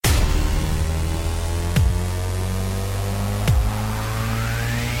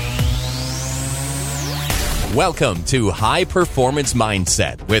Welcome to High Performance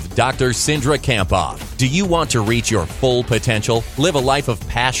Mindset with Dr. Cindra Kamphoff. Do you want to reach your full potential? Live a life of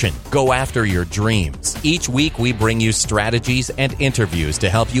passion. Go after your dreams. Each week, we bring you strategies and interviews to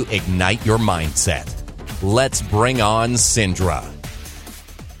help you ignite your mindset. Let's bring on Cindra.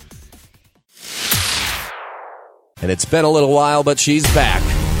 And it's been a little while, but she's back.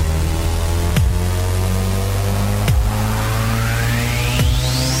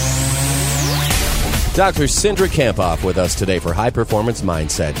 Dr. Cindra Kamphoff with us today for High Performance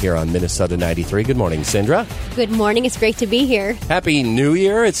Mindset here on Minnesota 93. Good morning, Cindra. Good morning. It's great to be here. Happy New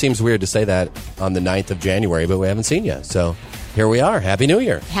Year. It seems weird to say that on the 9th of January, but we haven't seen you. So here we are. Happy New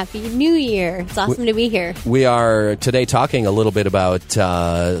Year. Happy New Year. It's awesome to be here. We are today talking a little bit about,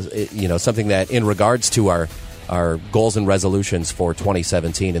 something that in regards to our goals and resolutions for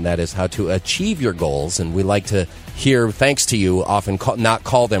 2017, and that is how to achieve your goals. And we like to hear, thanks to you, often not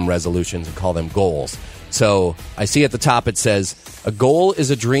call them resolutions and call them goals. So I see at the top it says, a goal is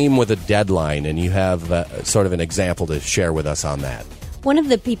a dream with a deadline, and you have sort of an example to share with us on that. One of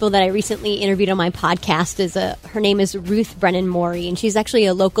the people that I recently interviewed on my podcast is her name is Ruth Brennan Morey, and she's actually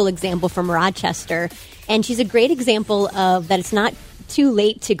a local example from Rochester. And she's a great example of that it's not too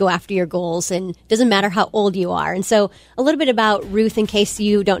late to go after your goals, and doesn't matter how old you are. And so a little bit about Ruth, in case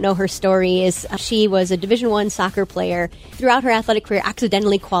you don't know her story, is she was a Division I soccer player. Throughout her athletic career,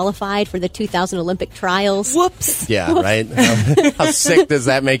 accidentally qualified for the 2000 Olympic trials. Whoops. Yeah, right? How sick does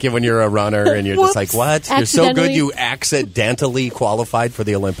that make you when you're a runner and you're just like, what? You're so good you accidentally qualified for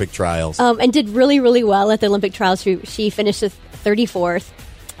the Olympic trials. And did really, really well at the Olympic trials. She finished 34th.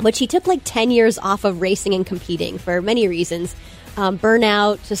 But she took like 10 years off of racing and competing for many reasons.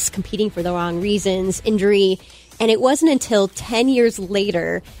 Burnout, just competing for the wrong reasons, injury. And it wasn't until 10 years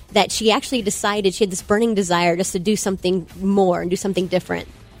later that she actually decided she had this burning desire just to do something more and do something different.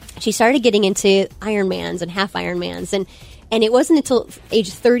 She started getting into Ironmans and half Ironmans. And it wasn't until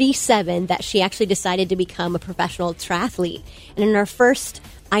age 37 that she actually decided to become a professional triathlete. And in her first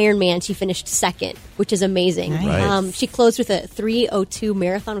Ironman, she finished second, which is amazing. Nice. Right. She closed with a 3:02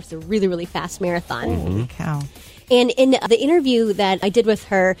 marathon, which is a really, really fast marathon. Holy cow. And in the interview that I did with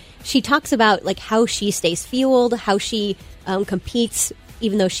her, she talks about like how she stays fueled, how she competes,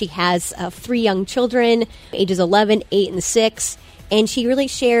 even though she has 3 young children, ages 11, 8, and 6. And she really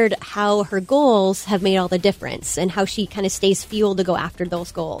shared how her goals have made all the difference and how she kind of stays fueled to go after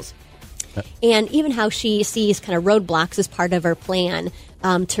those goals. And even how she sees kind of roadblocks as part of her plan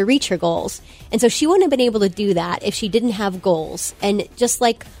to reach her goals. And so she wouldn't have been able to do that if she didn't have goals. And just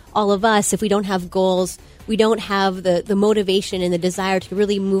like all of us, if we don't have goals, we don't have the motivation and the desire to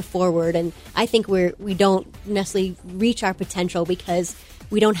really move forward. And I think we don't necessarily reach our potential because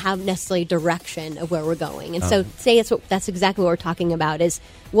we don't have necessarily direction of where we're going. And so that's exactly what we're talking about is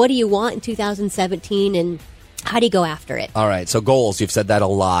what do you want in 2017 and how do you go after it? All right, so goals, you've said that a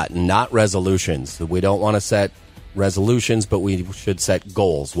lot, not resolutions. We don't want to set resolutions, but we should set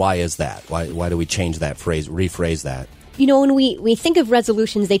goals. Why is that? Why do we change that phrase, rephrase that? You know, when we think of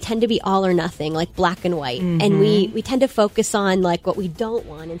resolutions, they tend to be all or nothing, like black and white. Mm-hmm. And we tend to focus on like what we don't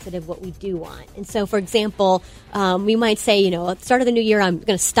want instead of what we do want. And so, for example, we might say, at the start of the new year, I'm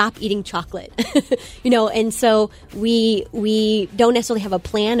going to stop eating chocolate. And so we don't necessarily have a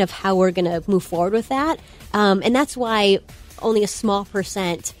plan of how we're going to move forward with that. And that's why only a small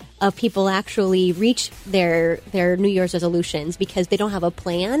percent of people actually reach their New Year's resolutions because they don't have a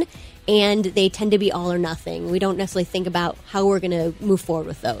plan and they tend to be all or nothing. We don't necessarily think about how we're going to move forward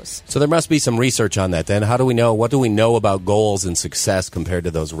with those. So there must be some research on that then. How do we know? What do we know about goals and success compared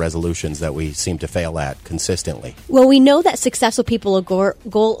to those resolutions that we seem to fail at consistently? Well, we know that successful people are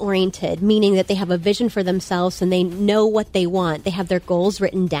goal-oriented, meaning that they have a vision for themselves and they know what they want. They have their goals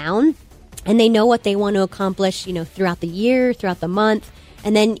written down and they know what they want to accomplish, throughout the year, throughout the month.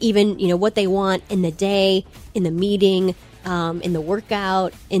 And then even, what they want in the day, in the meeting, in the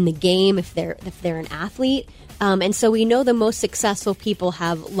workout, in the game, if they're an athlete. And so we know the most successful people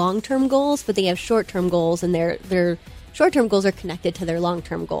have long-term goals, but they have short-term goals, and their short-term goals are connected to their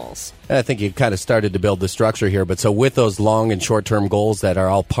long-term goals. I think you kind of started to build the structure here, but so with those long and short-term goals that are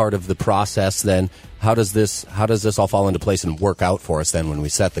all part of the process, then how does this all fall into place and work out for us then when we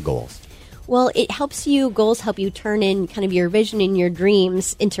set the goals? Well, goals help you turn in kind of your vision and your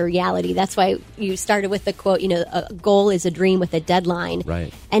dreams into reality. That's why you started with the quote, a goal is a dream with a deadline.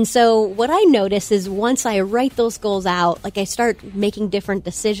 Right. And so what I notice is once I write those goals out, like I start making different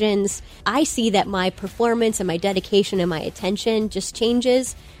decisions, I see that my performance and my dedication and my attention just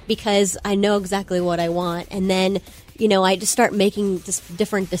changes because I know exactly what I want. And then, I just start making just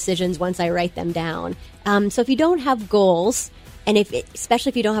different decisions once I write them down. So if you don't have goals, And especially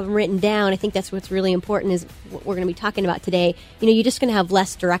if you don't have them written down, I think that's what's really important is what we're going to be talking about today. You're just going to have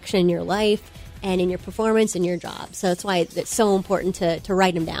less direction in your life and in your performance and your job. So that's why it's so important to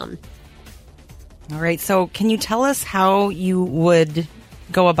write them down. All right. So can you tell us how you would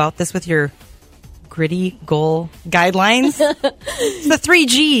go about this with your gritty goal guidelines? It's the 3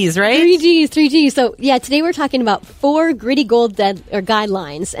 Gs, right? 3 Gs. So yeah, today we're talking about 4 gritty goal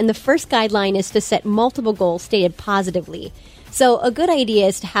guidelines. And the first guideline is to set multiple goals stated positively. So a good idea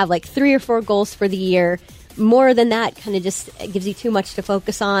is to have like 3 or 4 goals for the year. More than that kind of just gives you too much to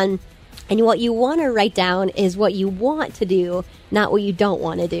focus on. And what you want to write down is what you want to do, not what you don't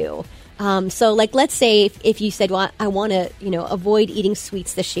want to do. So like, let's say if you said, well, I want to, avoid eating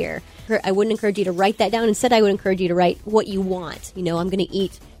sweets this year. I wouldn't encourage you to write that down. Instead, I would encourage you to write what you want. I'm going to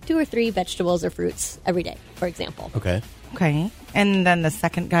eat 2 or 3 vegetables or fruits every day, for example. Okay. And then the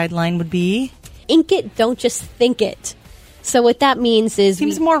second guideline would be? Ink it, don't just think it. So what that means is...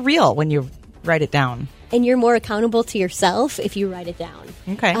 Seems more real when you write it down. And you're more accountable to yourself if you write it down.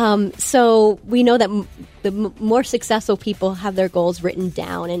 Okay. So we know that the more successful people have their goals written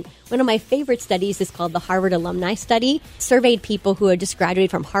down. And one of my favorite studies is called the Harvard Alumni Study. Surveyed people who had just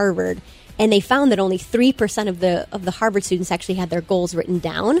graduated from Harvard, and they found that only 3% of the Harvard students actually had their goals written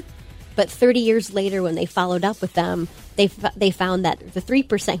down. But 30 years later, when they followed up with them, they found that the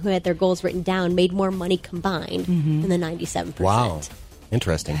 3% who had their goals written down made more money combined than the 97%. Wow.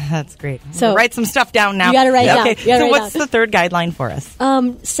 Interesting. That's great. So write some stuff down now. You got to write it down. Okay. So what's the third guideline for us?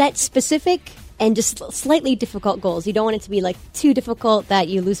 Set specific and just slightly difficult goals. You don't want it to be like too difficult that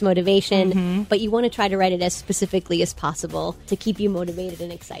you lose motivation, but you want to try to write it as specifically as possible to keep you motivated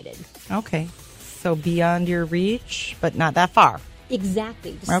and excited. Okay. So beyond your reach, but not that far.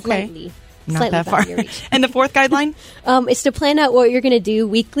 Exactly. Just slightly. Not slightly that far. your reach. And the fourth guideline? Is to plan out what you're going to do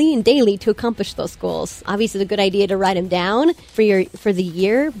weekly and daily to accomplish those goals. Obviously, it's a good idea to write them down for the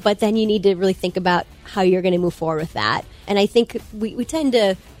year, but then you need to really think about how you're going to move forward with that. And I think we tend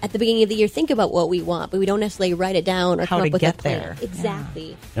to, at the beginning of the year, think about what we want, but we don't necessarily write it down or come up with a plan. There.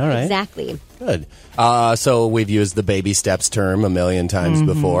 Exactly. Yeah. All right. Exactly. Good. So we've used the baby steps term a million times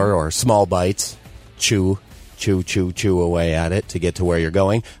before, or small bites, chew away at it to get to where you're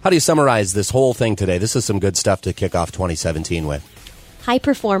going. How do you summarize this whole thing today? This is some good stuff to kick off 2017 with. High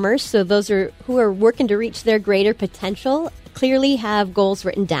performers, so those who are working to reach their greater potential, clearly have goals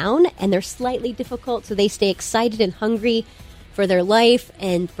written down, and they're slightly difficult, so they stay excited and hungry for their life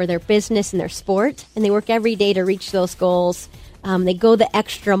and for their business and their sport, and they work every day to reach those goals. They go the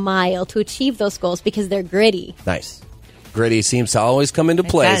extra mile to achieve those goals because they're gritty. Nice. Gritty seems to always come into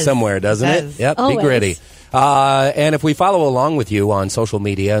play somewhere, doesn't it? Yep, always. Be gritty. And if we follow along with you on social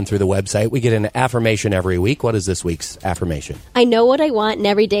media and through the website, we get an affirmation every week. What is this week's affirmation? I know what I want, and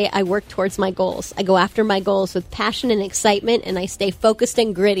every day I work towards my goals. I go after my goals with passion and excitement, and I stay focused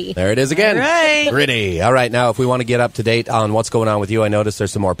and gritty. There it is again. All right. Gritty. All right. Now, if we want to get up to date on what's going on with you, I noticed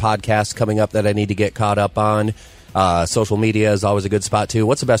there's some more podcasts coming up that I need to get caught up on. Social media is always a good spot, too.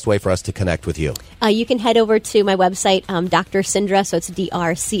 What's the best way for us to connect with you? You can head over to my website, Dr. Cindra, so it's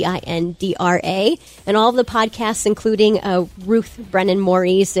DrCindra. And all of the podcasts, including Ruth Brennan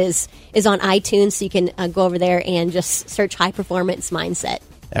Maurice, is on iTunes, so you can go over there and just search High Performance Mindset.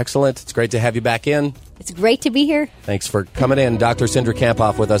 Excellent. It's great to have you back in. It's great to be here. Thanks for coming in. Dr. Cindra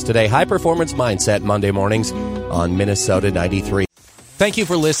Kamphoff with us today. High Performance Mindset, Monday mornings on Minnesota 93. Thank you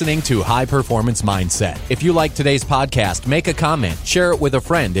for listening to High Performance Mindset. If you like today's podcast, make a comment, share it with a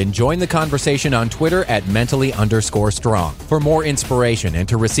friend, and join the conversation on Twitter at mentally_strong. For more inspiration and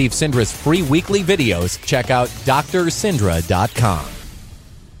to receive Cindra's free weekly videos, check out drcindra.com.